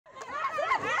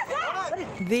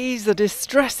These are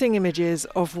distressing images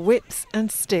of whips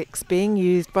and sticks being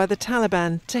used by the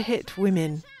Taliban to hit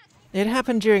women. It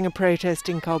happened during a protest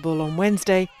in Kabul on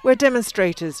Wednesday, where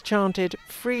demonstrators chanted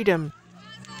freedom.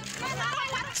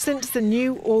 Since the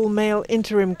new all-male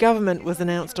interim government was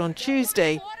announced on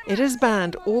Tuesday, it has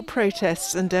banned all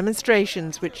protests and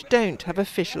demonstrations which don't have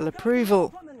official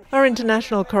approval. Our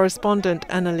international correspondent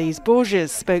Annalise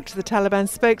Borges spoke to the Taliban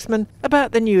spokesman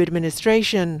about the new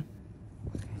administration.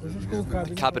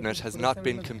 The cabinet has not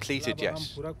been completed yet,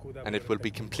 and it will be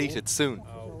completed soon.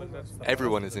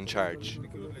 Everyone is in charge.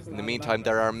 In the meantime,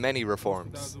 there are many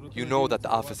reforms. You know that the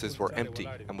offices were empty,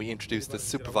 and we introduced the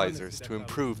supervisors to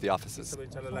improve the offices.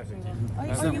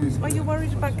 Are you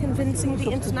worried about convincing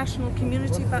the international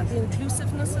community about the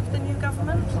inclusiveness of the new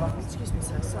government? Excuse me,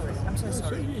 sir. Sorry. I'm so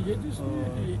sorry.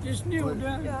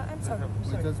 Yeah, I'm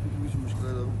sorry.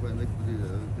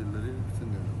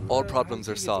 All problems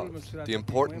are solved. The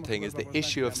important thing is the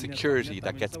issue of security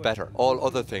that gets better. All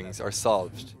other things are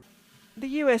solved. The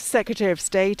US Secretary of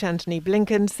State, Antony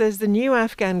Blinken, says the new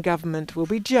Afghan government will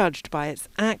be judged by its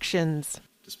actions.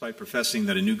 Despite professing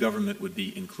that a new government would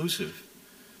be inclusive,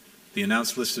 the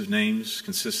announced list of names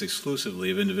consists exclusively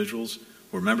of individuals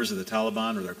who are members of the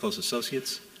Taliban or their close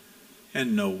associates,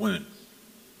 and no women.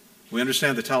 We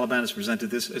understand the Taliban has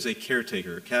presented this as a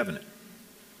caretaker cabinet.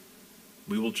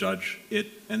 We will judge it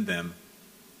and them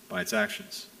by its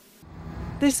actions.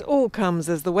 This all comes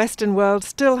as the Western world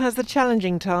still has the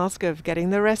challenging task of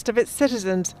getting the rest of its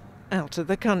citizens out of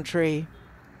the country.